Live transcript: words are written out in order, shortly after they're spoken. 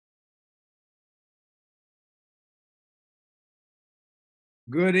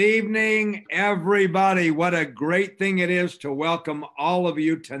Good evening, everybody. What a great thing it is to welcome all of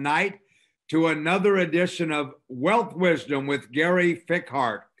you tonight to another edition of Wealth Wisdom with Gary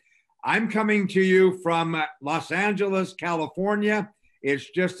Fichardt. I'm coming to you from Los Angeles, California. It's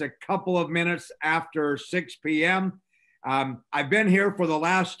just a couple of minutes after 6 p.m. I've been here for the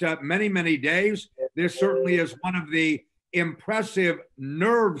last many days. This certainly is one of the impressive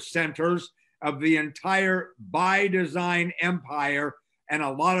nerve centers of the entire ByDzyne empire. And a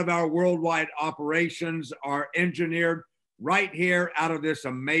lot of our worldwide operations are engineered right here out of this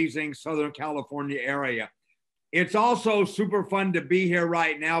amazing Southern California area. It's also super fun to be here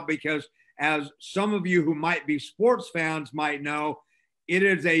right now because, as some of you who might be sports fans might know, it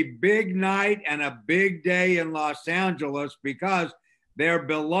is a big night and a big day in Los Angeles because their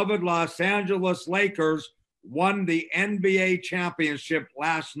beloved Los Angeles Lakers won the NBA championship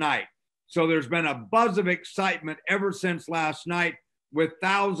last night. So there's been a buzz of excitement ever since last night, with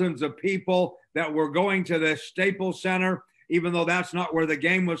thousands of people that were going to the Staples Center, even though that's not where the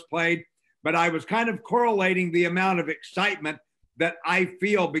game was played. But I was kind of correlating the amount of excitement that I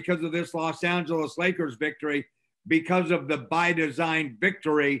feel because of this Los Angeles Lakers victory, because of the ByDzyne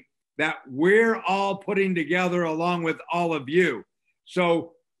victory that we're all putting together along with all of you.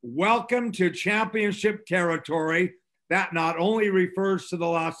 So welcome to championship territory. That not only refers to the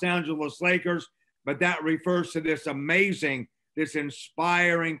Los Angeles Lakers, but that refers to this amazing, this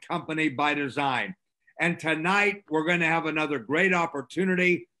inspiring company, ByDzyne. And tonight, we're going to have another great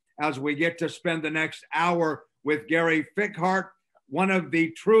opportunity as we get to spend the next hour with Gary Fichardt, one of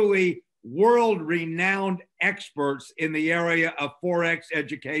the truly world-renowned experts in the area of Forex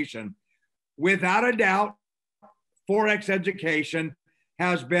education. Without a doubt, Forex education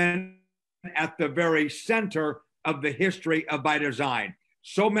has been at the very center of the history of ByDzyne.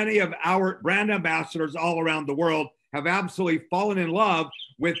 So many of our brand ambassadors all around the world have absolutely fallen in love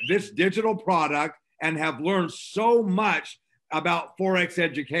with this digital product and have learned so much about Forex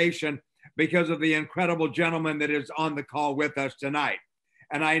education because of the incredible gentleman that is on the call with us tonight.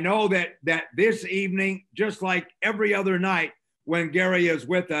 And I know that this evening, just like every other night when Gary is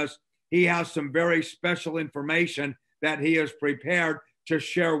with us, he has some very special information that he has prepared to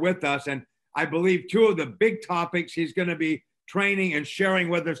share with us. And I believe two of the big topics he's going to be training and sharing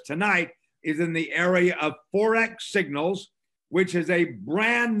with us tonight is in the area of Forex Signals, which is a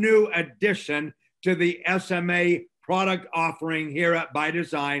brand new addition to the SMA product offering here at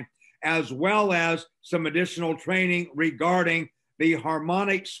ByDzyne, as well as some additional training regarding the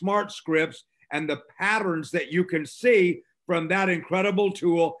Harmonic Smartscripts and the patterns that you can see from that incredible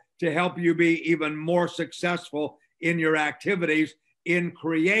tool to help you be even more successful in your activities in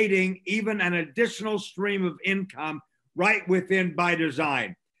creating even an additional stream of income right within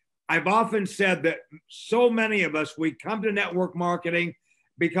ByDzyne. I've often said that so many of us, we come to network marketing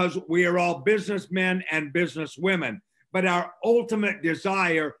because we are all businessmen and businesswomen, but our ultimate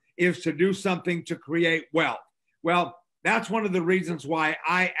desire is to do something to create wealth. Well, that's one of the reasons why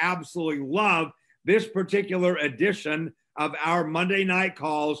I absolutely love this particular edition of our Monday night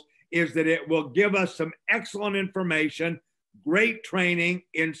calls, is that it will give us some excellent information, great training,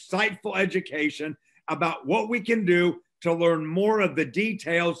 insightful education about what we can do to learn more of the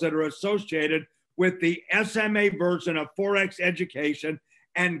details that are associated with the SMA version of Forex education,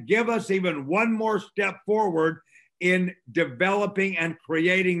 and give us even one more step forward in developing and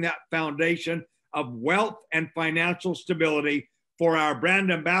creating that foundation of wealth and financial stability for our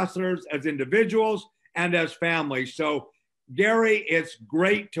brand ambassadors as individuals and as families. So, Gary, it's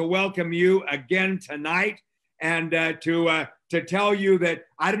great to welcome you again tonight, and to tell you that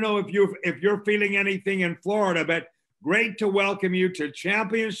I don't know if you're feeling anything in Florida, but great to welcome you to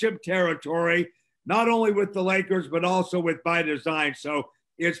championship territory, not only with the Lakers, but also with ByDzyne. So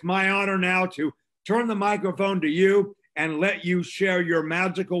it's my honor now to turn the microphone to you and let you share your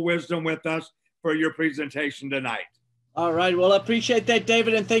magical wisdom with us for your presentation tonight. All right. Well, I appreciate that,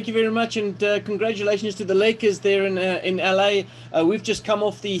 David, and thank you very much. And congratulations to the Lakers there in LA. We've just come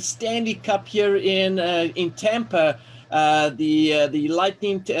off the Stanley Cup here in Tampa.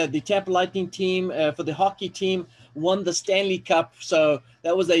 The Tampa Lightning team for the hockey team won the Stanley Cup, so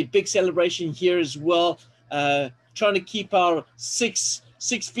that was a big celebration here as well. Trying to keep our six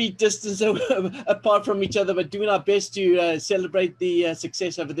feet distance apart from each other, but doing our best to celebrate the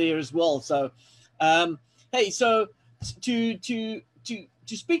success over there as well. So, hey, so to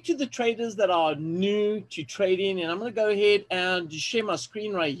speak to the traders that are new to trading, and I'm going to go ahead and just share my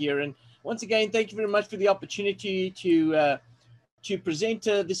screen right here. And once again, thank you very much for the opportunity to present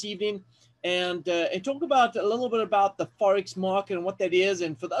this evening and talk about a little bit about the Forex market and what that is.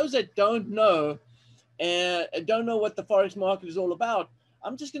 And for those that don't know what the Forex market is all about,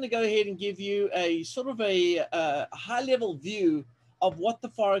 I'm just going to go ahead and give you a sort of a high-level view of what the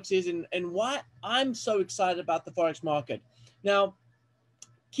Forex is and why I'm so excited about the Forex market. Now,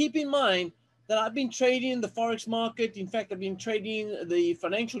 keep in mind that I've been trading the Forex market. In fact, I've been trading the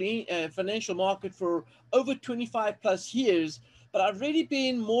financial market for over 25 plus years, but I've really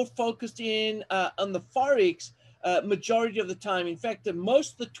been more focused in on the Forex majority of the time. In fact,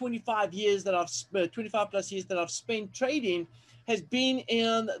 most of the 25 plus years that I've spent trading has been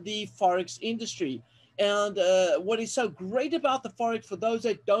in the Forex industry. And what is so great about the Forex, for those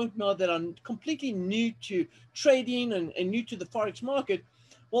that don't know, that are completely new to trading and new to the Forex market,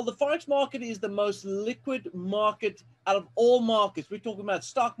 well, the Forex market is the most liquid market out of all markets. We're talking about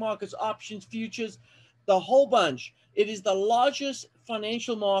stock markets, options, futures, the whole bunch. It is the largest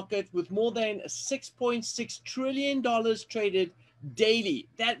financial market with more than $6.6 trillion traded daily.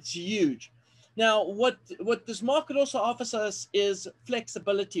 That's huge. Now, what this market also offers us is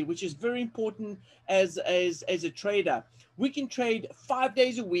flexibility, which is very important as a trader. We can trade 5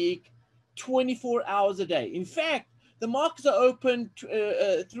 days a week, 24 hours a day. In fact, the markets are open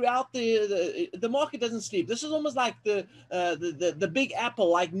throughout the market doesn't sleep. This is almost like the Big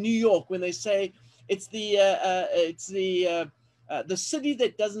Apple, like New York, when they say it's the city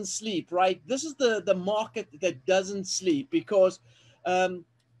that doesn't sleep, right? This is the market that doesn't sleep, because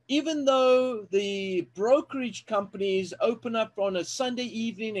even though the brokerage companies open up on a Sunday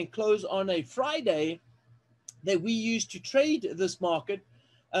evening and close on a Friday that we use to trade this market,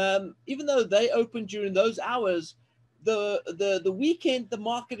 even though they open during those hours, the weekend, the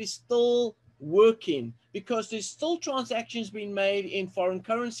market is still working, because there's still transactions being made in foreign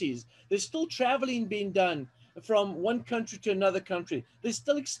currencies. There's still traveling being done from one country to another country. There's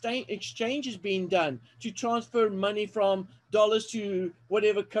still exchanges being done to transfer money from dollars to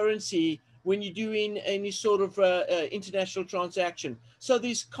whatever currency when you're doing any sort of international transaction. So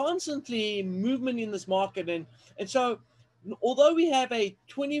there's constantly movement in this market. And so although we have a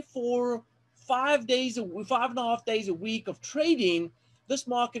 5 and a half days a week of trading, this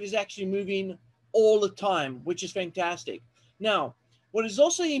market is actually moving all the time, which is fantastic. Now, what is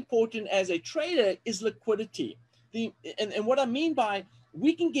also important as a trader is liquidity. And what I mean by,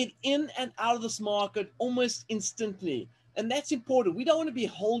 we can get in and out of this market almost instantly. And that's important. We don't want to be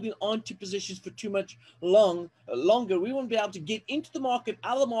holding on to positions for too much longer. We want to be able to get into the market,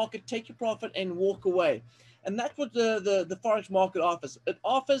 out of the market, take your profit and walk away. And that's what the Forex market offers. It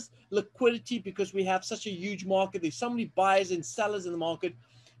offers liquidity because we have such a huge market. There's so many buyers and sellers in the market.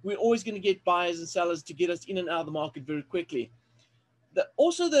 We're always going to get buyers and sellers to get us in and out of the market very quickly.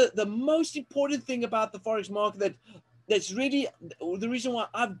 Also, the most important thing about the Forex market that's really the reason why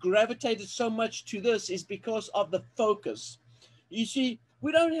I've gravitated so much to this is because of the focus. You see,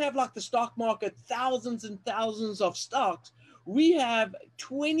 we don't have, like the stock market, thousands and thousands of stocks. We have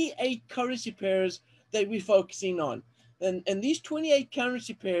 28 currency pairs that we're focusing on. And these 28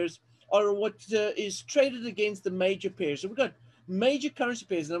 currency pairs are what is traded against the major pairs. So we've got major currency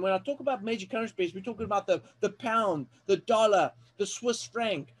pairs. And when I talk about major currency pairs, we're talking about the pound, the dollar, the Swiss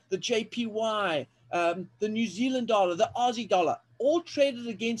franc, the JPY, the New Zealand dollar, the Aussie dollar, all traded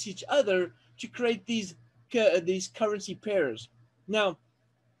against each other to create these currency pairs. Now,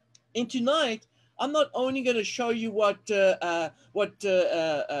 and tonight, I'm not only going to show you what ByDzyne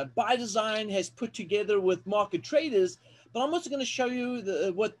has put together with market traders, but I'm also going to show you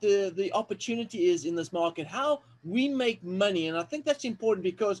what the opportunity is in this market, how we make money. And I think that's important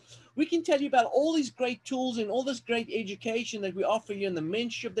because we can tell you about all these great tools and all this great education that we offer you and the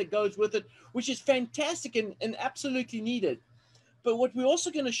mentorship that goes with it, which is fantastic and absolutely needed. But what we're also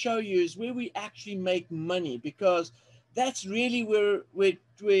going to show you is where we actually make money, because that's really where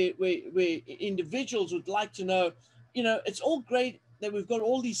individuals would like to know, you know, it's all great that we've got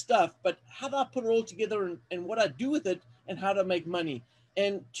all these stuff, but how do I put it all together and what I do with it and how to make money?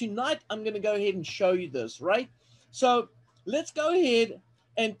 And tonight I'm going to go ahead and show you this, right? So let's go ahead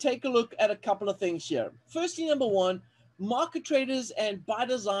and take a look at a couple of things here. Firstly, number one, market traders and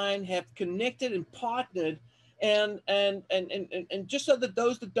ByDzyne have connected and partnered, and just so that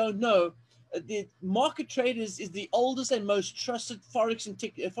those that don't know, the Market Traders is the oldest and most trusted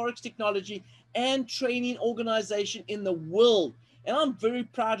Forex technology and training organization in the world. And I'm very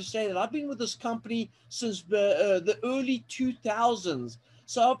proud to say that I've been with this company since the early 2000s.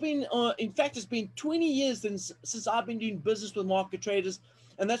 So I've been, in fact, it's been 20 years since I've been doing business with Market Traders.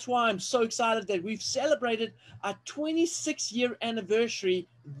 And that's why I'm so excited that we've celebrated our 26-year anniversary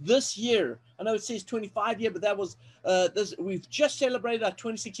this year. I know it says 25-year, but that was we've just celebrated our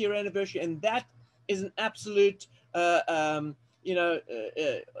 26-year anniversary, and that is an absolute awesome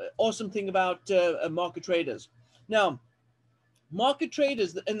thing about Market Traders. Now, market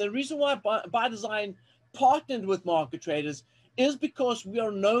traders, and the reason why ByDzyne partnered with market traders is because we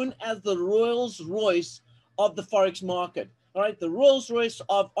are known as the Rolls Royce of the Forex market. All right, the Rolls Royce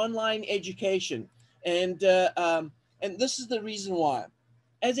of online education. And this is the reason why.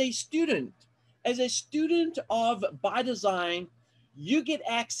 As a student of ByDzyne, you get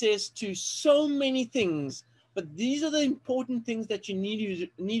access to so many things, but these are the important things that you need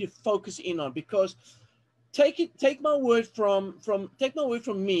to focus in on, because take my word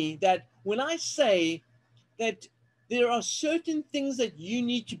from me that when I say that there are certain things that you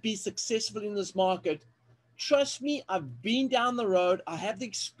need to be successful in this market, trust me, I've been down the road. I have the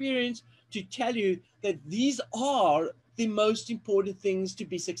experience to tell you that these are the most important things to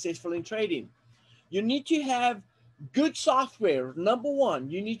be successful in trading. You need to have good software. Number one,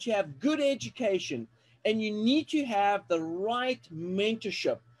 you need to have good education, and you need to have the right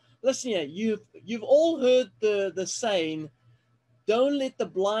mentorship. Listen here, you've all heard the saying, don't let the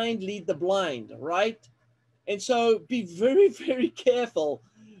blind lead the blind, right? And so be very, very careful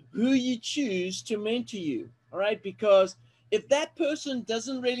who you choose to mentor you, all right? Because if that person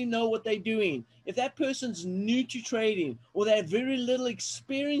doesn't really know what they're doing, if that person's new to trading, or they have very little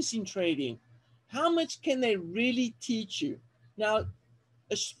experience in trading, how much can they really teach you? Now,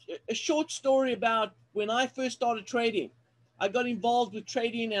 a short story about when I first started trading. I got involved with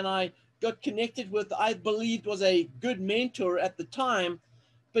trading, and I got connected with, I believed was a good mentor at the time.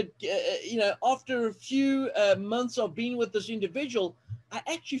 But, you know, after a few months of being with this individual, I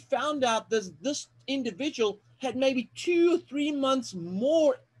actually found out this individual had maybe 2 or 3 months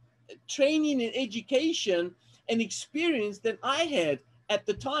more training and education and experience than I had at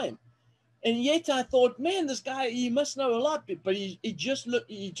the time. And yet I thought, man, this guy, he must know a lot, but he just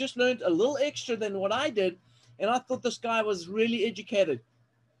learned a little extra than what I did. And I thought this guy was really educated.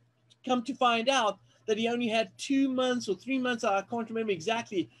 Come to find out that he only had 2 months or 3 months, I can't remember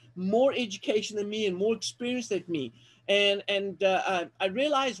exactly, more education than me and more experience than me. And I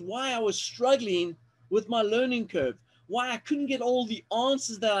realized why I was struggling with my learning curve, why I couldn't get all the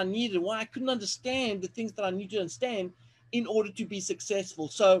answers that I needed, why I couldn't understand the things that I need to understand in order to be successful.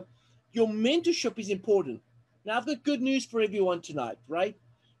 So your mentorship is important. Now, I've got good news for everyone tonight, right?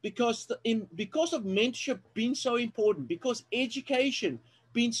 Because of mentorship being so important, because education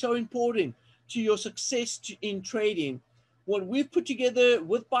being so important to your success in trading, what we've put together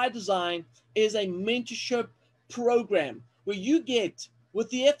with ByDzyne is a mentorship program where you get with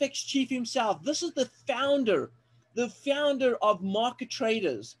the FX chief himself. This is the founder of Market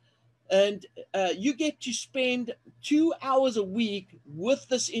Traders. And you get to spend 2 hours a week with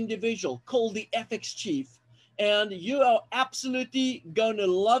this individual called the FX chief. And you are absolutely going to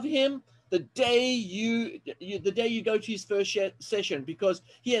love him the day you go to his first session, because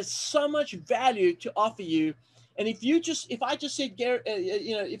he has so much value to offer you. And if I just said, Gary,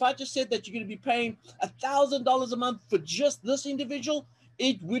 if I just said that you're going to be paying $1,000 a month for just this individual,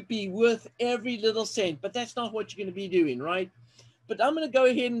 it would be worth every little cent. But that's not what you're going to be doing, right? But I'm going to go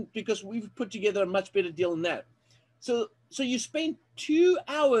ahead because we've put together a much better deal than that. So you spend 2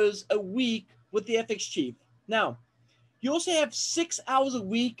 hours a week with the FX chief. Now, you also have 6 hours a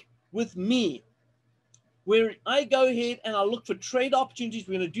week with me, where I go ahead and I look for trade opportunities.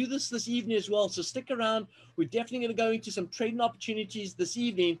 We're going to do this evening as well, so stick around. We're definitely going to go into some trading opportunities this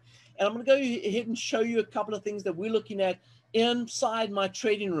evening, and I'm going to go ahead and show you a couple of things that we're looking at inside my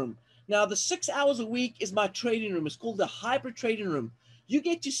trading room. Now, the 6 hours a week is my trading room. It's called the hybrid trading room. You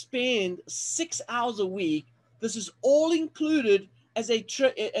get to spend 6 hours a week. This is all included as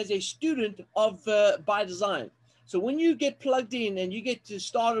a student of ByDzyne. So when you get plugged in and you get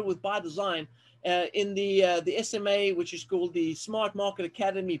started with ByDzyne in the SMA, which is called the Smart Market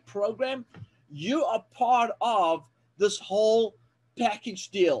Academy program, you are part of this whole package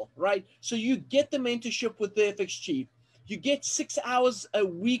deal, right? So you get the mentorship with the FX chief. You get 6 hours a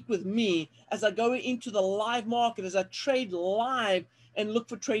week with me as I go into the live market, as I trade live and look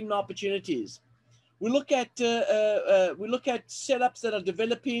for trading opportunities. We look at setups that are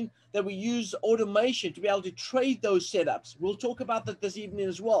developing, that we use automation to be able to trade those setups. We'll talk about that this evening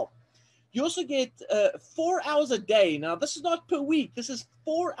as well. You also get 4 hours a day. Now, this is not per week. This is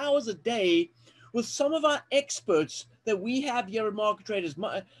 4 hours a day with some of our experts that we have here at Market Traders.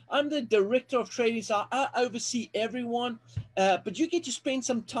 I'm the director of trading, so I oversee everyone. But you get to spend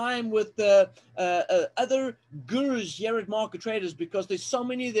some time with other gurus here at Market Traders, because there's so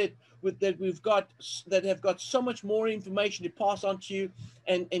many that we've got that have got so much more information to pass on to you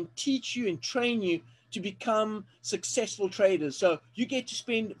and teach you and train you to become successful traders. So you get to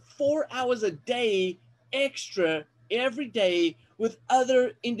spend 4 hours a day extra every day with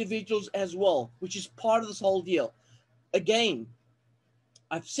other individuals as well, which is part of this whole deal. Again,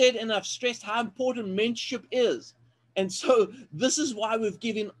 I've said and I've stressed how important mentorship is. And so this is why we've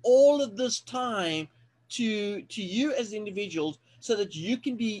given all of this time to you as individuals, so that you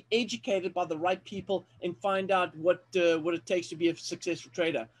can be educated by the right people and find out what it takes to be a successful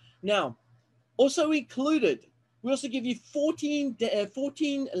trader. Now, also included, we also give you 14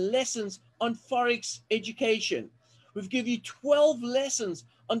 lessons on Forex education. We've given you 12 lessons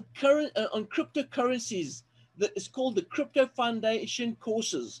on cryptocurrencies. That is called the Crypto Foundation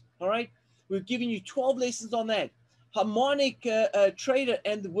courses. All right, we've given you 12 lessons on that. Harmonic Trader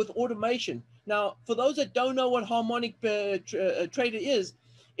and with automation. Now, for those that don't know what Harmonic Trader is,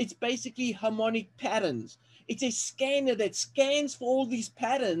 it's basically Harmonic Patterns. It's a scanner that scans for all these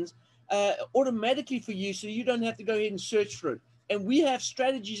patterns automatically for you, so you don't have to go ahead and search for it. And we have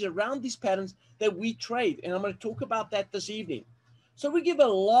strategies around these patterns that we trade, and I'm going to talk about that this evening. So we give a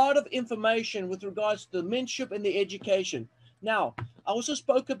lot of information with regards to the mentorship and the education. Now, I also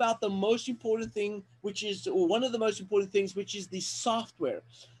spoke about the most important thing, which is, or one of the most important things, which is the software.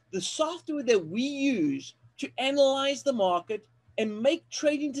 The software that we use to analyze the market and make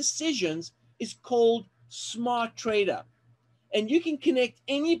trading decisions is called SmartTrader. And you can connect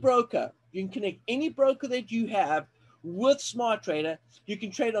any broker. You can connect any broker that you have with SmartTrader. You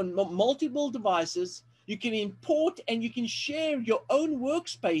can trade on multiple devices. You can import and you can share your own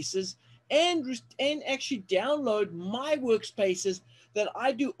workspaces and actually download my workspaces that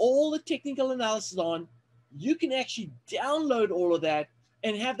I do all the technical analysis on. You can actually download all of that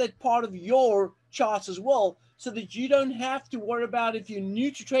and have that part of your charts as well, so that you don't have to worry about, if you're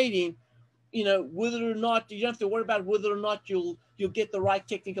new to trading, you know, whether or not you don't have to worry about whether or not you'll get the right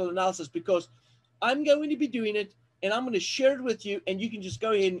technical analysis, because I'm going to be doing it and I'm going to share it with you, and you can just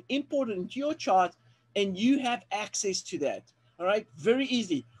go ahead and import it into your chart and you have access to that. All right, very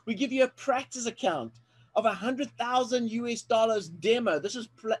easy. We give you a practice account of $100,000 demo. This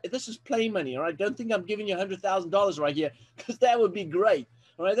is play money. All right, don't think I'm giving you $100,000 right here, because that would be great.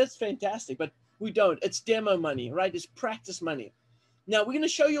 All right, that's fantastic, but we don't. It's demo money, right? It's practice money. Now we're going to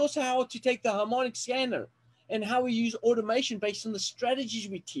show you also how to take the harmonic scanner and how we use automation based on the strategies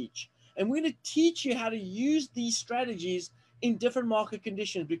we teach. And we're going to teach you how to use these strategies in different market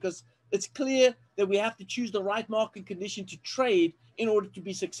conditions, because it's clear that we have to choose the right market condition to trade in order to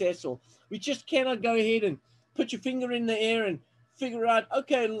be successful. We just cannot go ahead and put your finger in the air and figure out,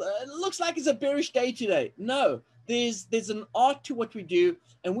 okay, it looks like it's a bearish day today. No, there's an art to what we do,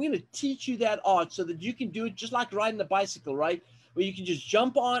 and we're going to teach you that art so that you can do it just like riding a bicycle, right? Where you can just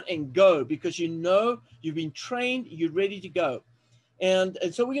jump on and go, because you know you've been trained, you're ready to go. And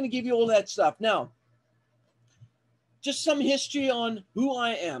so we're going to give you all that stuff. Now, just some history on who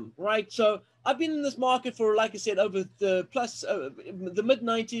I am, right? So I've been in this market for, like I said, over the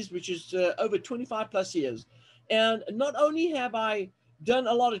mid-90s, which is over 25 plus years. And not only have I done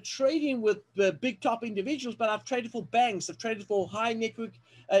a lot of trading with big top individuals, but I've traded for banks, I've traded for high network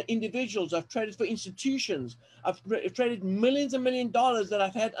individuals, I've traded for institutions, I've traded millions and millions of dollars that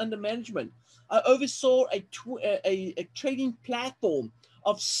I've had under management. I oversaw a trading platform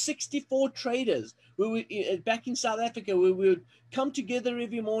of 64 traders. Back in South Africa, where we would come together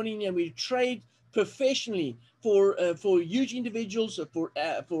every morning and we trade professionally for huge individuals, for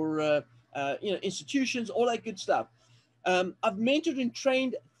institutions, all that good stuff. I've mentored and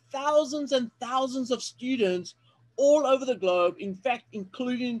trained thousands and thousands of students all over the globe, in fact,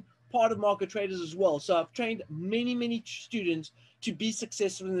 including part of market traders as well. So I've trained many students to be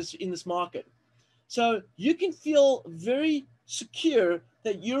successful in this market. So you can feel very secure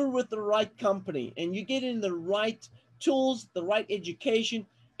that you're with the right company and you get in the right tools, the right education,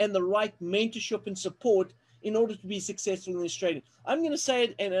 and the right mentorship and support in order to be successful in this trading. I'm going to say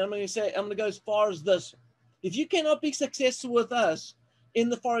it, and I'm going to go as far as this. If you cannot be successful with us in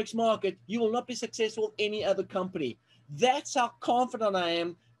the Forex market, you will not be successful with any other company. That's how confident I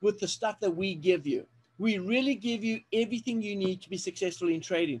am with the stuff that we give you. We really give you everything you need to be successful in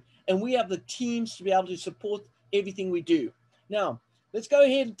trading. And we have the teams to be able to support everything we do. Now, let's go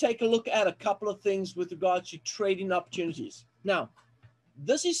ahead and take a look at a couple of things with regards to trading opportunities. Now,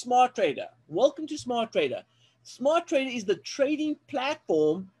 this is SmartTrader. Welcome to SmartTrader. SmartTrader is the trading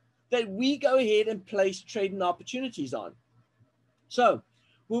platform that we go ahead and place trading opportunities on. So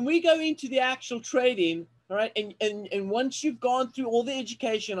when we go into the actual trading, all right, and once you've gone through all the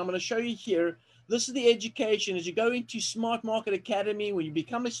education, I'm going to show you here, this is the education. As you go into Smart Market Academy, when you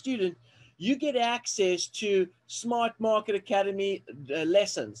become a student, you get access to Smart Market Academy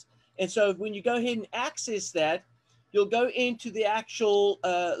lessons. And so when you go ahead and access that, you'll go into the actual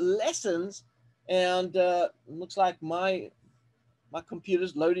lessons, and it looks like my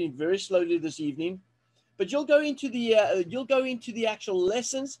computer's loading very slowly this evening. But you'll go into the actual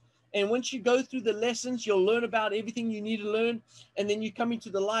lessons, and once you go through the lessons, you'll learn about everything you need to learn, and then you come into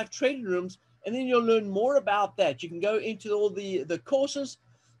the live trading rooms, and then you'll learn more about that. You can go into all the courses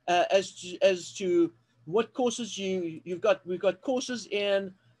as to what courses you've got. We've got courses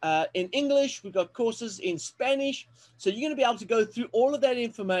in English, we've got courses in Spanish. So you're going to be able to go through all of that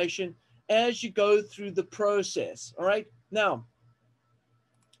information as you go through the process. All right. Now,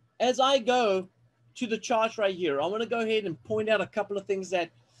 as I go to the chart right here, I want to go ahead and point out a couple of things that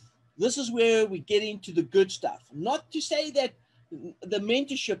this is where we get into the good stuff. Not to say that the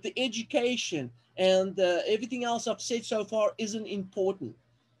mentorship, the education, and everything else I've said so far isn't important.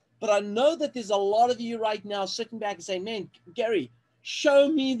 But I know that there's a lot of you right now sitting back and saying, man, Gary, show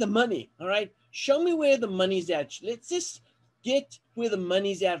me the money. All right. Show me where the money's at. Let's just get where the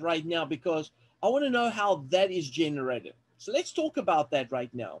money's at right now, because I want to know how that is generated. So let's talk about that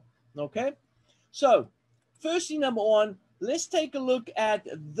right now. Okay. So firstly, number one, let's take a look at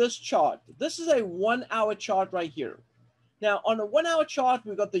this chart. This is a 1 hour chart right here. Now on a 1 hour chart,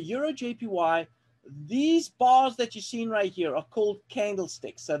 we've got the Euro JPY. These bars that you're seeing right here are called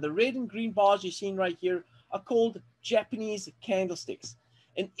candlesticks. So the red and green bars you're seeing right here are called Japanese candlesticks.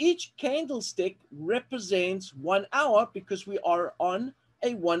 And each candlestick represents 1 hour, because we are on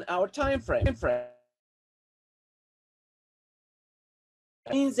a 1 hour time frame.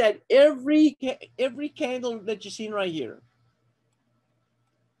 That means that every candle that you're seeing right here,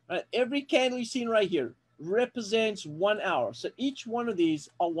 right, every candle you're seeing right here represents 1 hour. So each one of these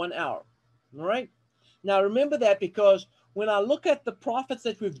are 1 hour. All right. Now remember that, because when I look at the profits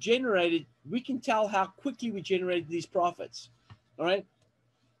that we've generated, we can tell how quickly we generated these profits. All right.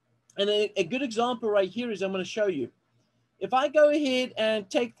 And a good example right here is I'm going to show you. If I go ahead and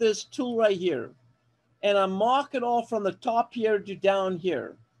take this tool right here and I mark it all from the top here to down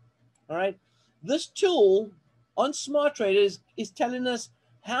here. All right. This tool on SmartTrader is telling us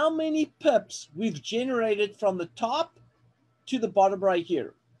how many pips we've generated from the top to the bottom right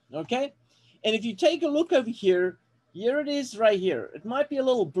here. Okay. And if you take a look over here, here it is right here. It might be a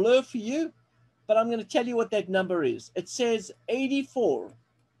little blur for you, but I'm going to tell you what that number is. It says 84.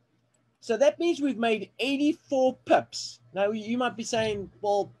 So that means we've made 84 pips. Now you might be saying,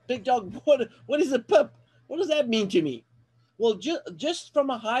 well, Big Dog, what is a pip? What does that mean to me? Well, just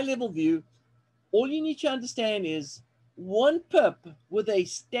from a high level view, all you need to understand is 1 pip with a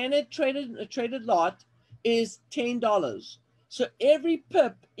standard traded lot is $10. So every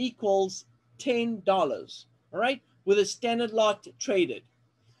pip equals $10, all right, with a standard lot traded.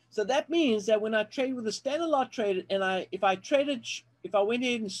 So that means that when I trade with a standard lot traded, and if I went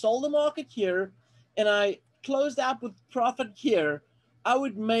in and sold the market here and I closed out with profit here, I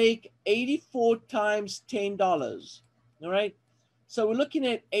would make 84 times $10. All right. So we're looking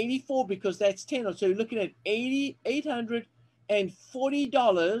at 84 because that's 10. So you're looking at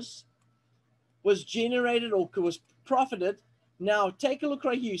 $840 was generated or was profited. Now take a look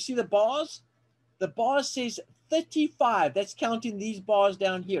right here. You see the bars? The bar says 35. That's counting these bars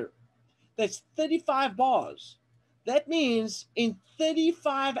down here. That's 35 bars. That means in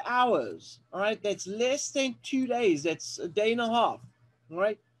 35 hours, all right, that's less than 2 days. That's a day and a half, all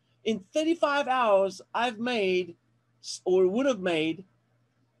right? In 35 hours, I've made, or would have made,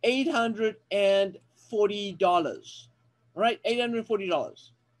 $840, all right, $840.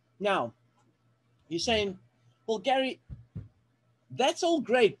 Now, you're saying, well, Gary, that's all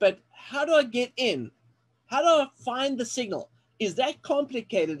great, but how do I get in? How do I find the signal? Is that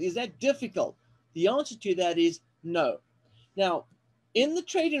complicated? Is that difficult? The answer to that is no. Now, in the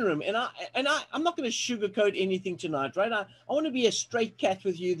trading room, and I'm not going to sugarcoat anything tonight, right? I want to be a straight cat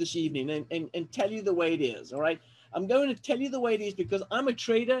with you this evening and tell you the way it is, all right? I'm going to tell you the way it is because I'm a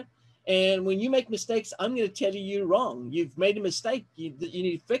trader, and when you make mistakes, I'm going to tell you you're wrong. You've made a mistake. You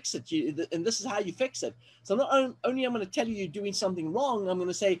need to fix it, and this is how you fix it. So not only I'm going to tell you you're doing something wrong, I'm going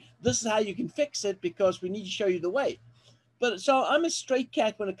to say this is how you can fix it because we need to show you the way. But so I'm a straight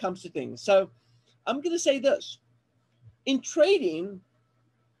cat when it comes to things. So I'm going to say this. In trading,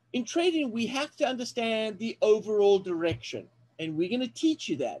 we have to understand the overall direction. And we're going to teach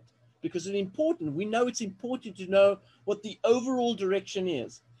you that because it's important. We know it's important to know what the overall direction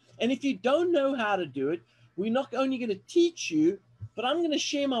is. And if you don't know how to do it, we're not only going to teach you, but I'm going to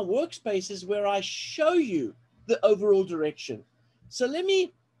share my workspaces where I show you the overall direction. So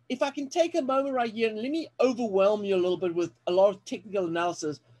if I can take a moment right here and let me overwhelm you a little bit with a lot of technical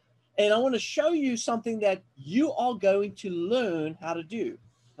analysis. And I want to show you something that you are going to learn how to do.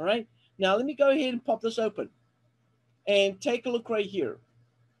 All right. Now, let me go ahead and pop this open and take a look right here.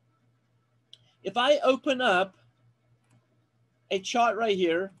 If I open up a chart right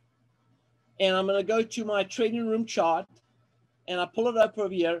here and I'm going to go to my trading room chart, and I pull it up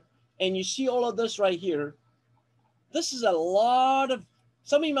over here, and you see all of this right here. This is a lot of,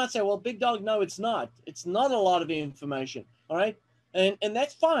 some of you might say, well, Big Dog, no, it's not. It's not a lot of information, all right? And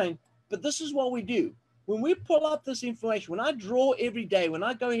that's fine, but this is what we do. When we pull up this information, when I draw every day, when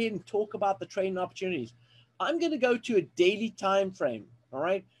I go ahead and talk about the trading opportunities, I'm going to go to a daily time frame, all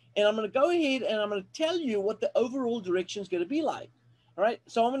right? And I'm going to go ahead and I'm going to tell you what the overall direction is going to be like, all right?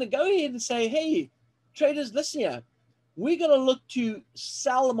 So I'm going to go ahead and say, hey, traders, listen here. We're going to look to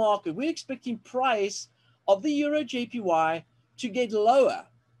sell the market. We're expecting price of the Euro JPY to get lower.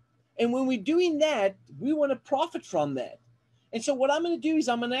 And when we're doing that, we want to profit from that. And so what I'm going to do is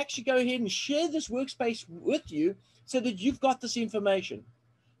I'm going to actually go ahead and share this workspace with you so that you've got this information.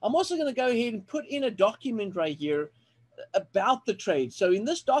 I'm also going to go ahead and put in a document right here about the trade. So in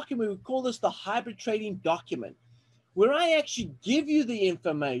this document, we call this the hybrid trading document, where I actually give you the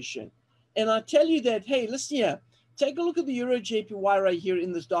information. And I tell you that, hey, listen here, take a look at the Euro JPY right here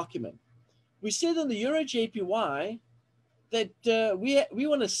in this document. We said on the Euro JPY that we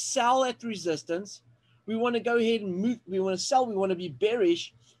want to sell at resistance. We want to go ahead and move. We want to sell. We want to be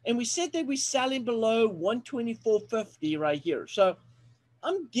bearish. And we said that we're selling below 124.50 right here. So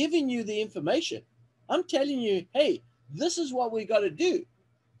I'm giving you the information. I'm telling you, hey, this is what we got to do.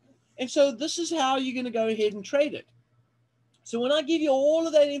 And so this is how you're going to go ahead and trade it. So when I give you all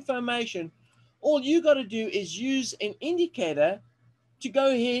of that information, all you got to do is use an indicator to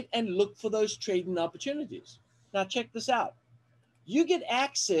go ahead and look for those trading opportunities. Now check this out. You get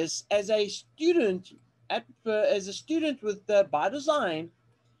access as a student with ByDzyne,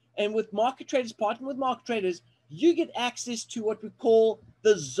 and with market traders, partner with market traders, you get access to what we call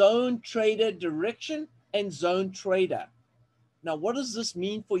the zone trader direction and zone trader. Now, what does this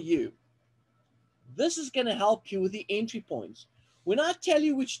mean for you? This is going to help you with the entry points. When I tell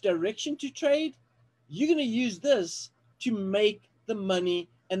you which direction to trade, you're going to use this to make the money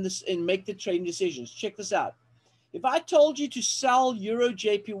and make the trading decisions. Check this out. If I told you to sell Euro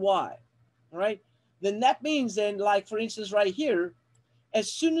JPY, all right, then that means then, like for instance, right here, as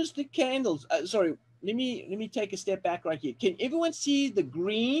soon as the candles, sorry, let me take a step back right here. Can everyone see the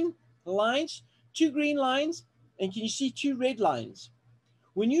green lines? 2 green lines, and can you see 2 red lines?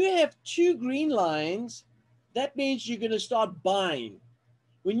 When you have 2 green lines, that means you're going to start buying.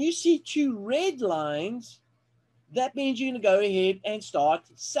 When you see 2 red lines, that means you're going to go ahead and start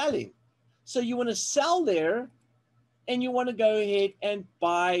selling. So you want to sell there, and you want to go ahead and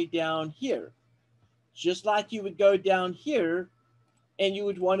buy down here. Just like you would go down here, and you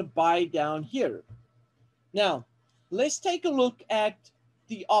would want to buy down here. Now, let's take a look at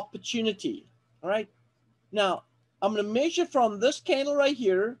the opportunity, all right? Now, I'm going to measure from this candle right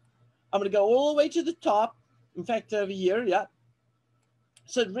here. I'm going to go all the way to the top. In fact, over here, yeah.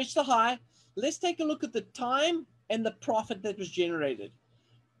 So it reached the high. Let's take a look at the time and the profit that was generated.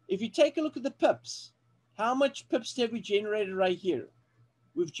 If you take a look at the pips, how much pips have we generated right here?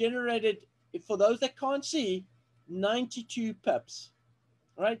 We've generated, for those that can't see, 92 pips,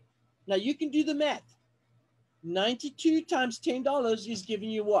 all right? Now, you can do the math. 92 times $10 is giving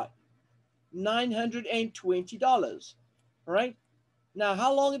you what? $920, all right? Now,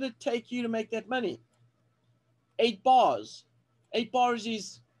 how long did it take you to make that money? 8 bars. 8 bars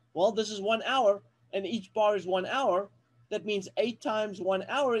is, well, this is 1 hour, and each bar is 1 hour. That means 8 times 1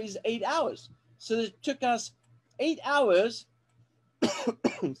 hour is 8 hours. So it took us 8 hours,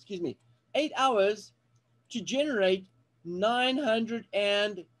 excuse me, 8 hours to generate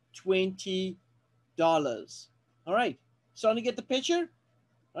 $920. All right, starting to get the picture?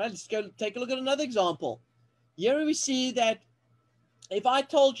 All right, let's go take a look at another example. Here we see that if I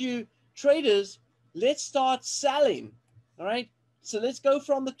told you, traders, let's start selling, all right? So let's go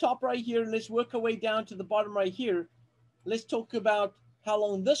from the top right here and let's work our way down to the bottom right here. Let's talk about how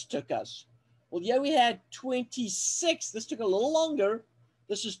long this took us. Well, yeah, we had 26. This took a little longer.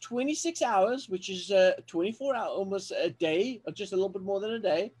 This is 26 hours, which is 24 hours, almost a day, or just a little bit more than a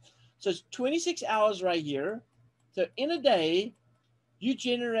day. So it's 26 hours right here. So in a day, you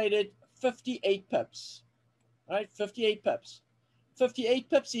generated 58 pips, all right? 58 pips. 58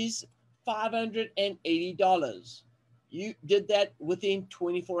 pips is $580. You did that within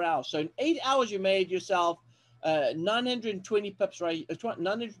 24 hours. So in 8 hours, you made yourself 920 pips right,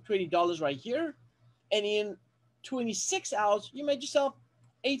 $920 right here, and in 26 hours, you made yourself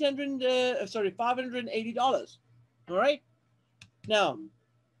 $580. All right. Now,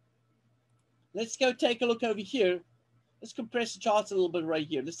 let's go take a look over here. Let's compress the charts a little bit right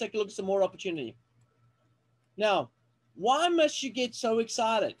here. Let's take a look at some more opportunity. Now, why must you get so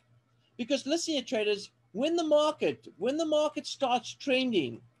excited? Because listen here, traders, when the market starts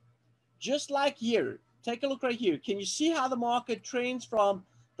trending, just like here. Take a look right here. Can you see how the market trends from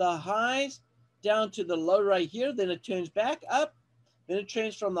the highs down to the low right here? Then it turns back up. Then it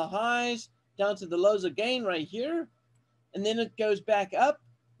trends from the highs down to the lows again right here. And then it goes back up.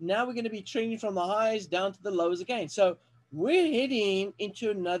 Now we're going to be trending from the highs down to the lows again. So we're heading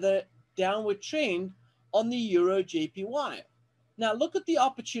into another downward trend on the Euro JPY. Now look at the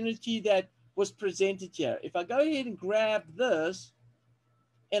opportunity that was presented here. If I go ahead and grab this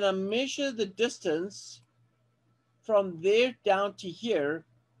and I measure the distance from there down to here,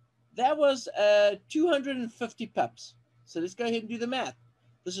 that was 250 pips. So let's go ahead and do the math.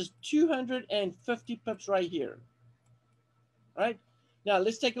 This is 250 pips right here. All right. Now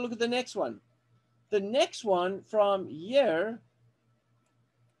let's take a look at the next one. The next one from here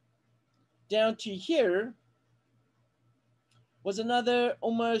down to here was another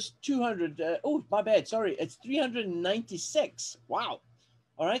almost 200. Oh, my bad. Sorry. It's 396. Wow.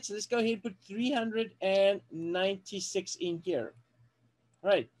 All right. So let's go ahead and put 396 in here. All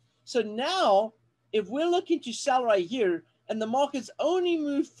right. So now if we're looking to sell right here and the market's only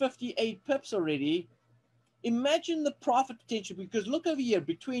moved 58 pips already, imagine the profit potential, because look over here,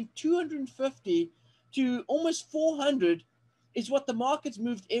 between 250 to almost 400 is what the market's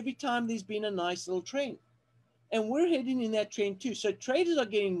moved every time there's been a nice little trend. And we're heading in that trend too. So traders are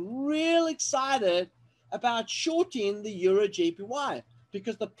getting real excited about shorting the Euro JPY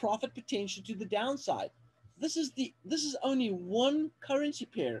because the profit potential to the downside. This is only one currency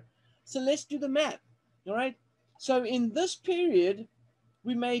pair. So let's do the math. All right. So in this period,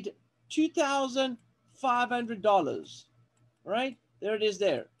 we made $2,500. Right? There it is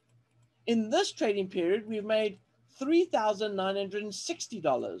there. In this trading period, we've made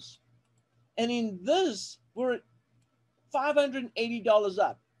 $3,960. And in this, we're at $580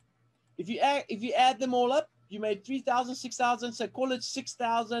 up. If you add them all up, you made 3,000, 6,000. So call it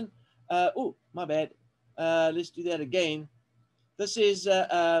 6,000. Oh, my bad. Let's do that again. This is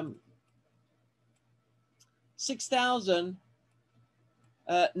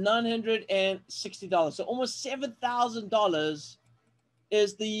 $6,960. So almost $7,000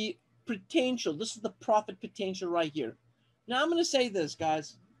 is the potential. This is the profit potential right here. Now I'm going to say this,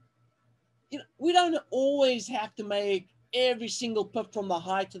 guys. You know, we don't always have to make every single pip from the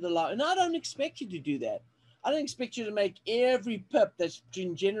high to the low. And I don't expect you to do that. I don't expect you to make every pip that's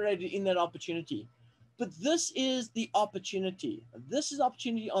been generated in that opportunity. But this is the opportunity. This is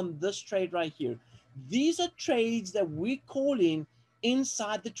opportunity on this trade right here. These are trades that we're calling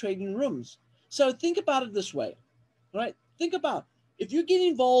inside the trading rooms. So think about it this way, right? Think about if you get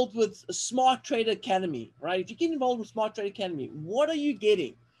involved with a SmartTrader Academy, right? If you get involved with SmartTrader Academy, what are you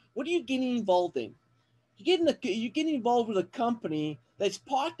getting? What are you getting involved in? You're getting involved with a company that's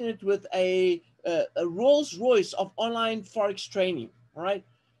partnered with a Rolls Royce of online Forex training, all right?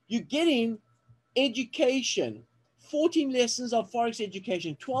 You're getting education, 14 lessons of Forex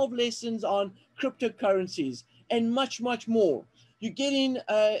education, 12 lessons on cryptocurrencies, and much, much more. You're getting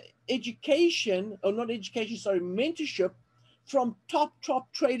education, or not education, sorry, mentorship from top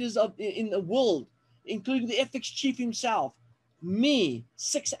traders in the world, including the FX chief himself, me,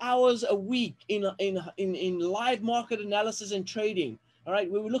 6 hours a week in live market analysis and trading. All right,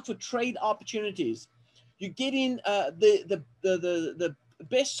 where we look for trade opportunities. You're getting the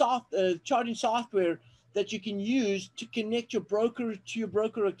best charting software that you can use to connect your broker to your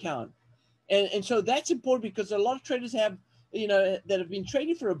broker account. And so that's important because a lot of traders have, you know, that have been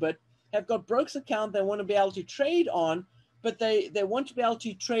trading for a bit, have got brokers account they want to be able to trade on, but they want to be able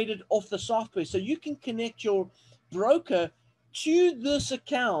to trade it off the software. So you can connect your broker to this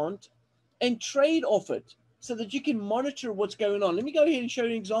account and trade off it so that you can monitor what's going on. Let me go ahead and show you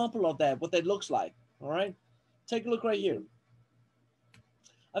an example of that, what that looks like. All right, take a look right here.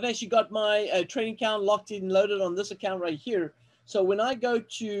 I've actually got my trading account locked in, loaded on this account right here. So when I go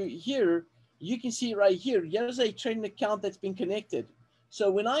to here, you can see right here, here's a trading account that's been connected. So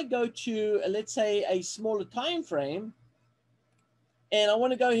when I go to, let's say, a smaller time frame, and I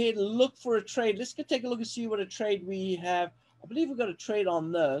want to go ahead and look for a trade, let's go take a look and see what a trade we have. I believe we've got a trade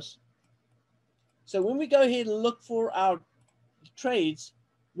on this. So when we go ahead and look for our trades,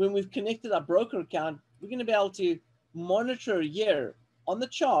 when we've connected our broker account, we're going to be able to monitor here on the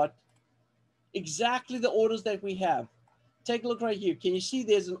chart exactly the orders that we have. Take a look right here. Can you see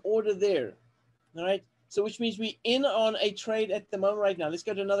there's an order there? All right. So which means we're in on a trade at the moment right now. Let's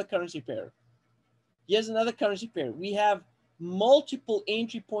go to another currency pair. Here's another currency pair. We have multiple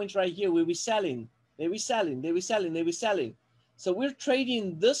entry points right here where we're selling. There we're selling. There we're selling. There we're selling. So we're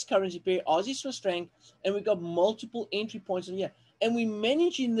trading this currency pair, Aussie Swiss franc, and we've got multiple entry points in here. And we're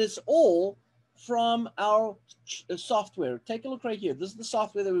managing this all from our software. Take a look right here. This is the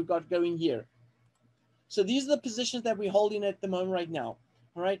software that we've got going here. So these are the positions that we're holding at the moment right now.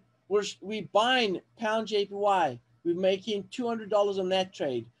 All right. We're buying pound JPY. We're making $200 on that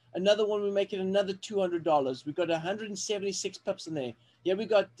trade. Another one, we're making another $200. We've got 176 pips in there. Yeah, we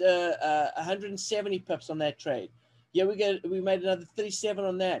got 170 pips on that trade. Yeah, we made another 37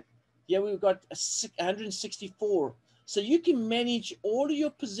 on that. Yeah, we've got 164. So you can manage all of your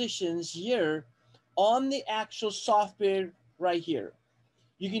positions here on the actual software right here.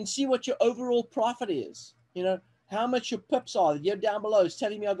 You can see what your overall profit is. You know, how much your pips are. You're down below. It's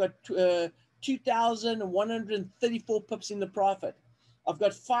telling me I've got 2,134 pips in the profit. I've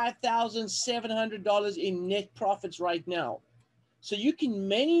got $5,700 in net profits right now. So you can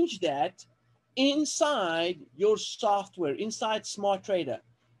manage that inside your software, inside SmartTrader,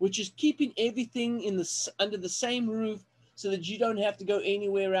 which is keeping everything in under the same roof so that you don't have to go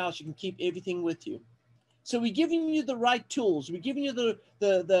anywhere else. You can keep everything with you. So we're giving you the right tools. We're giving you the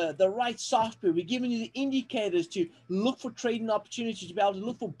right software. We're giving you the indicators to look for trading opportunities, to be able to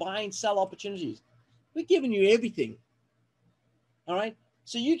look for buy and sell opportunities. We're giving you everything. All right.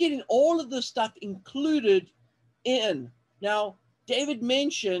 So you're getting all of this stuff included in. Now, David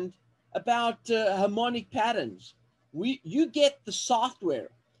mentioned about harmonic patterns. You get the software,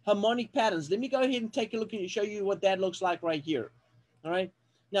 harmonic patterns. Let me go ahead and take a look and show you what that looks like right here. All right.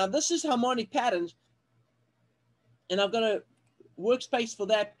 Now, this is harmonic patterns. And I've got a workspace for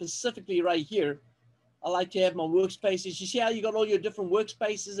that specifically right here. I like to have my workspaces. You see how you got all your different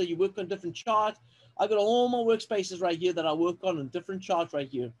workspaces that you work on different charts? I got all my workspaces right here that I work on different charts right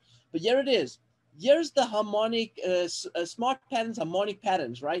here. But here it is. Here's the harmonic smart patterns, harmonic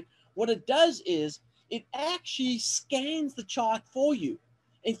patterns, right? What it does is it actually scans the chart for you.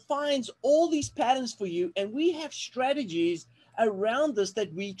 It finds all these patterns for you. And we have strategies around this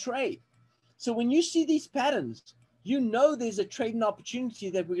that we trade. So when you see these patterns, you know there's a trading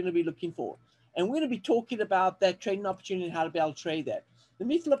opportunity that we're going to be looking for. And we're going to be talking about that trading opportunity and how to be able to trade that. Let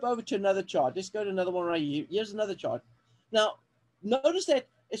me flip over to another chart. Let's go to another one right here. Here's another chart. Now, notice that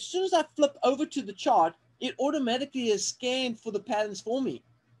as soon as I flip over to the chart, it automatically is scanned for the patterns for me.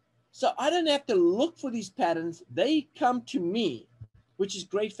 So I don't have to look for these patterns. They come to me, which is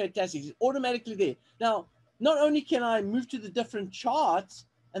great, fantastic. It's automatically there. Now, not only can I move to the different charts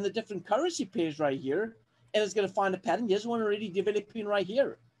and the different currency pairs right here, and it's going to find a pattern. Here's one already developing right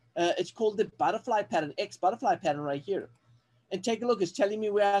here. It's called the butterfly pattern, X butterfly pattern right here. And take a look. It's telling me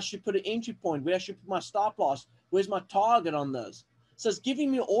where I should put an entry point, where I should put my stop loss, where's my target on those. So it's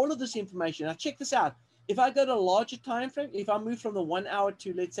giving me all of this information. Now check this out. If I go to a larger time frame, if I move from the 1 hour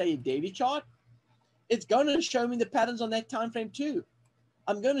to, let's say, a daily chart, it's going to show me the patterns on that time frame too.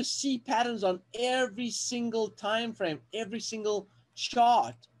 I'm going to see patterns on every single time frame, every single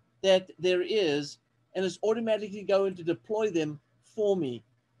chart that there is, and it's automatically going to deploy them for me,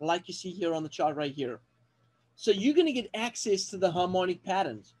 like you see here on the chart right here. So you're going to get access to the harmonic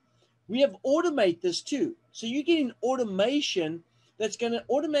patterns. We have automate this too. So you're getting automation that's going to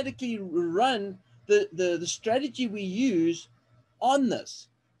automatically run the strategy we use on this.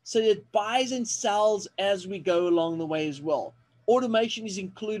 So it buys and sells as we go along the way as well. Automation is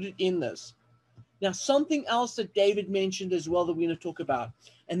included in this. Now, something else that David mentioned as well that we're going to talk about,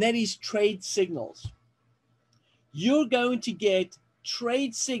 and that is trade signals. You're going to get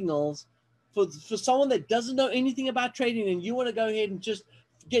trade signals for someone that doesn't know anything about trading and you want to go ahead and just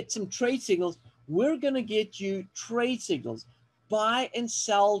get some trade signals. We're going to get you trade signals, buy and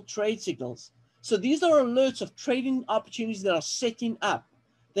sell trade signals. So these are alerts of trading opportunities that are setting up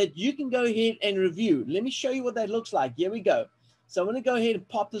that you can go ahead and review. Let me show you what that looks like. Here we go. So I'm going to go ahead and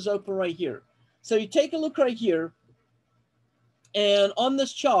pop this open right here. So you take a look right here, and on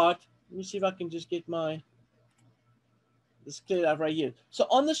this chart, let me see if I can just get this cleared out right here. So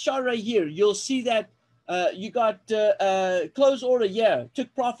on this chart right here, you'll see that you got close order, yeah,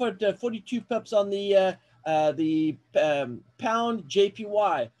 took profit 42 pips on the pound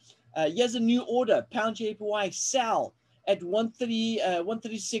JPY. Here's a new order, pound JPY sell at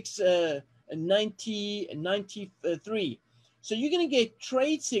 136.93. So you're going to get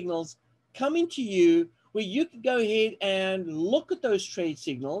trade signals coming to you where you can go ahead and look at those trade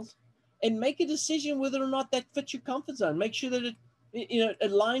signals and make a decision whether or not that fits your comfort zone. Make sure that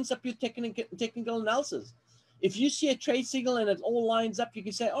it lines up your technical analysis. If you see a trade signal and it all lines up, you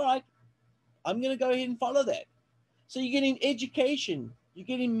can say, all right, I'm going to go ahead and follow that. So you're getting education, you're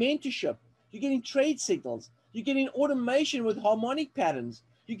getting mentorship, you're getting trade signals, you're getting automation with harmonic patterns,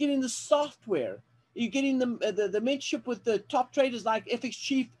 you're getting the software, you're getting the mentorship with the top traders like FX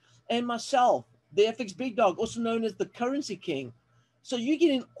Chief and myself, the FXBigDog, also known as the Currency King. So you're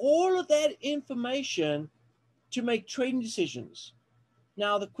getting all of that information to make trading decisions.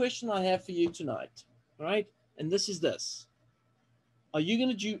 Now, the question I have for you tonight, all right, and this is this. Are you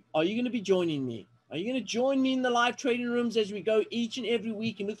going to be joining me? Are you going to join me in the live trading rooms as we go each and every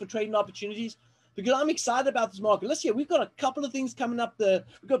week and look for trading opportunities? Because I'm excited about this market. Let's see, we've got a couple of things coming up. We've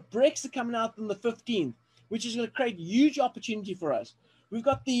got Brexit coming out on the 15th, which is going to create huge opportunity for us. We've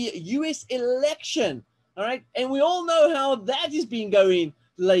got the US election, all right? And we all know how that has been going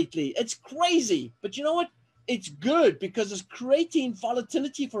lately. It's crazy. But you know what? It's good because it's creating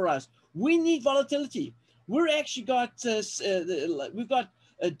volatility for us. We need volatility. We're actually got, we've got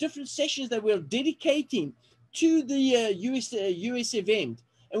different sessions that we're dedicating to the US event.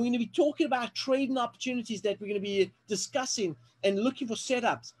 And we're going to be talking about trading opportunities that we're going to be discussing and looking for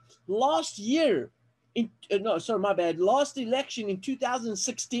setups. Last year, last election in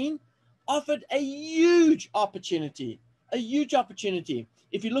 2016 offered a huge opportunity,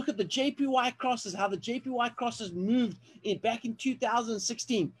 If you look at the JPY crosses, how the JPY crosses moved back in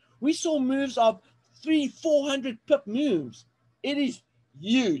 2016, we saw moves of 300-400 pip moves. It is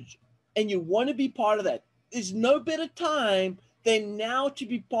huge, and you want to be part of that. There's no better time than now to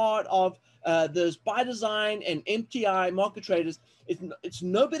be part of those ByDzyne and MTI market traders. It's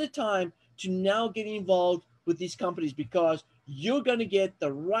no better time to now get involved with these companies because you're going to get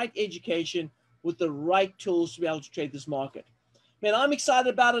the right education with the right tools to be able to trade this market. Man, I'm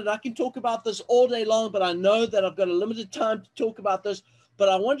excited about it. I can talk about this all day long, but I know that I've got a limited time to talk about this. But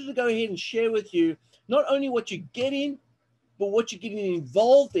I wanted to go ahead and share with you not only what you're getting, but what you're getting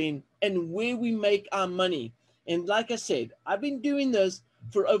involved in and where we make our money. And like I said, I've been doing this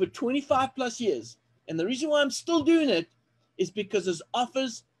for over 25 plus years. And the reason why I'm still doing it is because it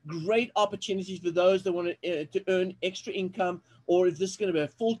offers great opportunities for those that want to earn extra income, or if this is going to be a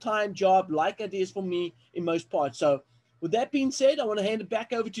full-time job like it is for me in most parts. So with that being said, I want to hand it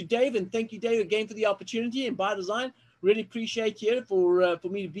back over to Dave. And thank you, Dave, again for the opportunity. And ByDzyne, really appreciate you for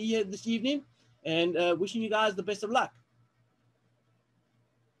me to be here this evening. And wishing you guys the best of luck.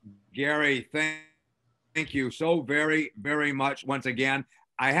 Gary, thank you so very, very much once again.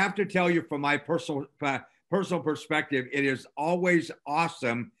 I have to tell you from my personal perspective, it is always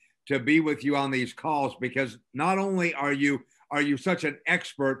awesome to be with you on these calls because not only are you such an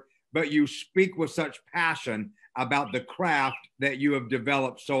expert, but you speak with such passion about the craft that you have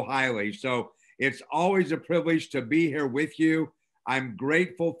developed so highly. So it's always a privilege to be here with you. I'm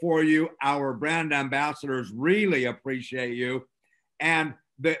grateful for you. Our brand ambassadors really appreciate you. And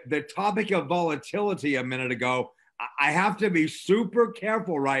the topic of volatility a minute ago, I have to be super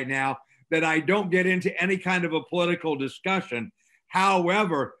careful right now that I don't get into any kind of a political discussion.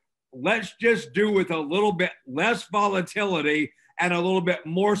 However, let's just do with a little bit less volatility and a little bit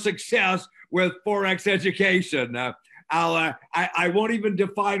more success with Forex education. I won't even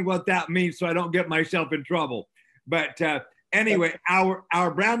define what that means so I don't get myself in trouble. But anyway,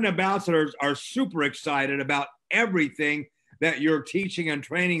 our brand ambassadors are super excited about everything that you're teaching and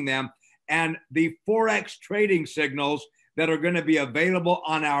training them, and the Forex trading signals that are going to be available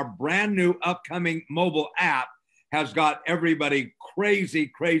on our brand new upcoming mobile app has got everybody crazy,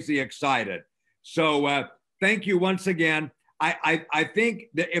 crazy excited. So thank you once again. I think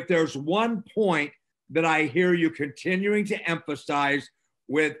that if there's one point that I hear you continuing to emphasize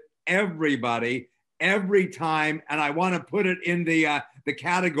with everybody every time, and I want to put it in the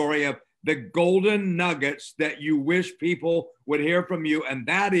category of the golden nuggets that you wish people would hear from you, and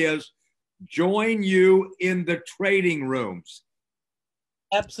that is join you in the trading rooms.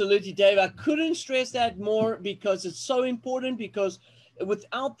 Absolutely, Dave. I couldn't stress that more because it's so important, because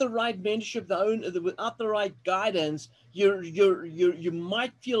without the right mentorship, without the right guidance, you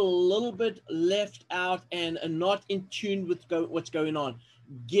might feel a little bit left out and not in tune with what's going on.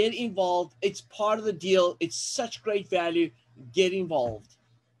 Get involved. It's part of the deal. It's such great value. Get involved.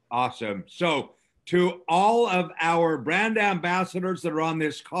 Awesome. So to all of our brand ambassadors that are on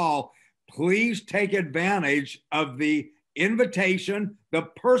this call, please take advantage of the invitation, the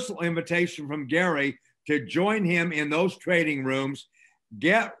personal invitation from Gary to join him in those trading rooms.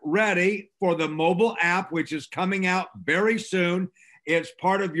 Get ready for the mobile app, which is coming out very soon. It's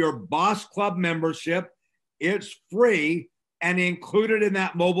part of your Boss Club membership. It's free, and included in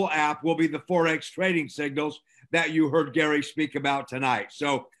that mobile app will be the Forex trading signals that you heard Gary speak about tonight.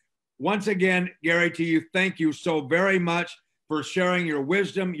 So once again, Gary, to you, thank you so very much for sharing your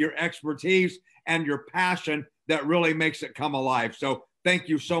wisdom, your expertise, and your passion that really makes it come alive. So thank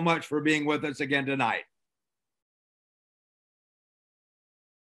you so much for being with us again tonight.